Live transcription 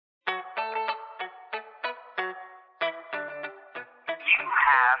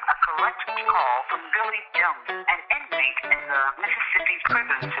have a collect call from Billy Jones, an inmate in the Mississippi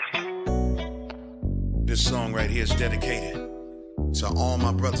prison system. This song right here is dedicated to all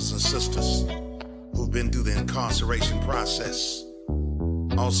my brothers and sisters who've been through the incarceration process.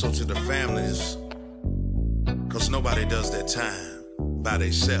 Also to the families, cause nobody does their time by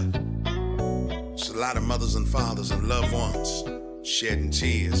themselves. It's a lot of mothers and fathers and loved ones shedding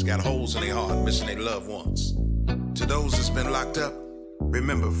tears, got holes in their heart, missing their loved ones. To those that's been locked up,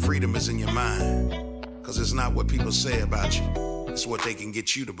 remember, freedom is in your mind, cause it's not what people say about you, it's what they can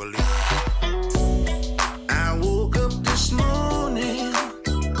get you to believe. I woke up this morning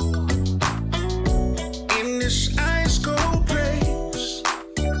in this ice cold place,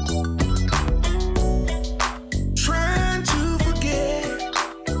 trying to forget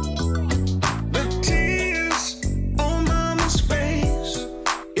the tears on mama's face.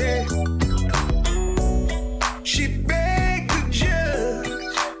 Yeah, she begged the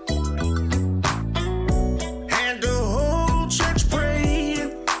judge, had the whole church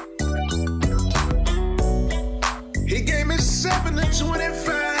praying. He gave me 7 to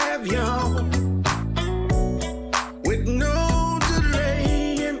 25, y'all, with no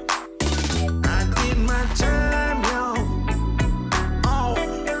delaying. I did my time, y'all. Oh,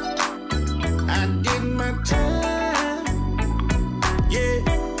 I did my time. Yeah,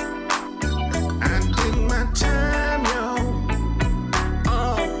 I did my time, y'all.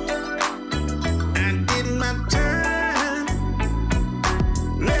 Oh, I did my time.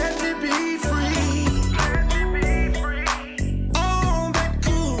 Let me be free. All that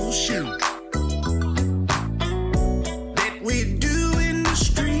cool shit that we do in the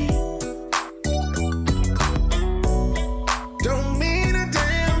street don't mean a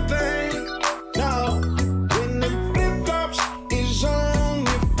damn thing. No, when the flip-flops is on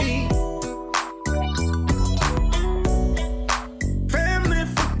your feet, family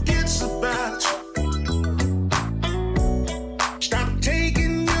forgets about you. Stop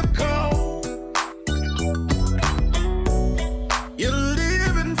taking your call. You're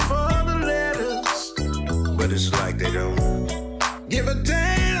living for the letters, but it's like they don't give a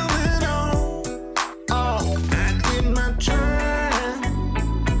damn at all. Oh, I did my time.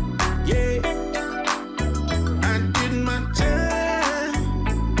 Yeah, I did my time.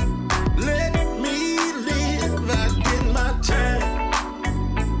 Let me live. I did my time.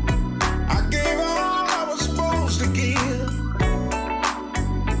 I gave all I was supposed to give.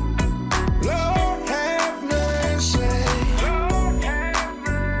 Lord have mercy.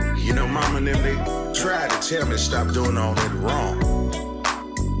 You know, mama and them, they tried to tell me to stop doing all that wrong,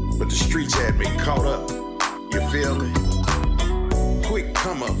 but the streets had me caught up. You feel me? Quick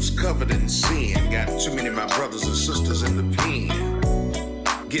come-ups covered in sin. Got too many of my brothers and sisters in the pen,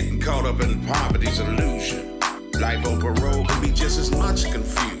 getting caught up in poverty's illusion. Life on parole can be just as much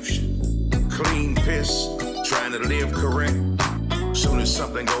confusion. Clean piss, trying to live correct. Soon as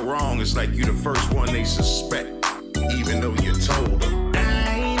something go wrong, it's like you the first one they suspect, even though you told them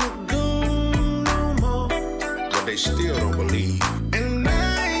I ain't a goon no more, but they still don't believe. And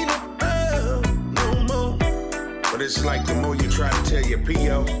I ain't a thug no more, but it's like the more you try to tell your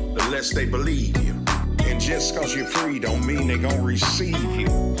P.O., the less they believe you. And just cause you're free don't mean they gon' receive you.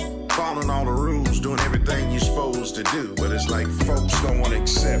 Following all the rules, doing everything you're supposed to do, but it's like folks don't want to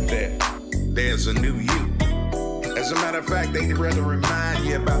accept that there's a new you. As a matter of fact, they'd rather remind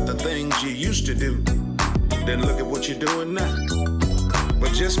you about the things you used to do than look at what you're doing now.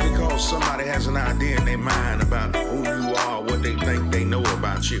 But just because somebody has an idea in their mind about who you are, what they think they know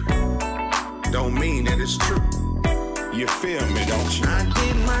about you, don't mean that it's true. You feel me, don't you? I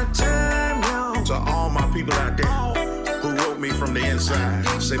did my time, y'all. To all my people out there who wrote me from the inside,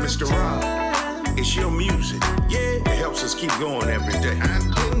 say, Mr. Robb, it's your music. Yeah, it helps us keep going every day. I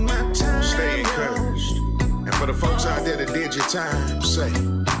did my time. Stay encouraged. And for the folks out there that did your time, say,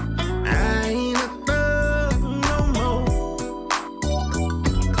 I ain't a thug no more,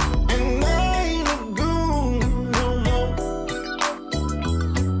 and I ain't a goon no more.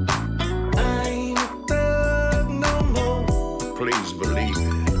 I ain't a thug no more. Please believe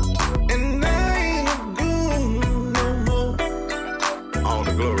it. And I ain't a goon no more. All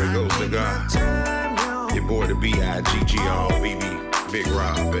the glory goes to God. Your boy the B.I.G.G.R.B.B. Bigg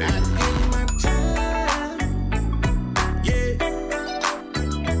Robb, baby.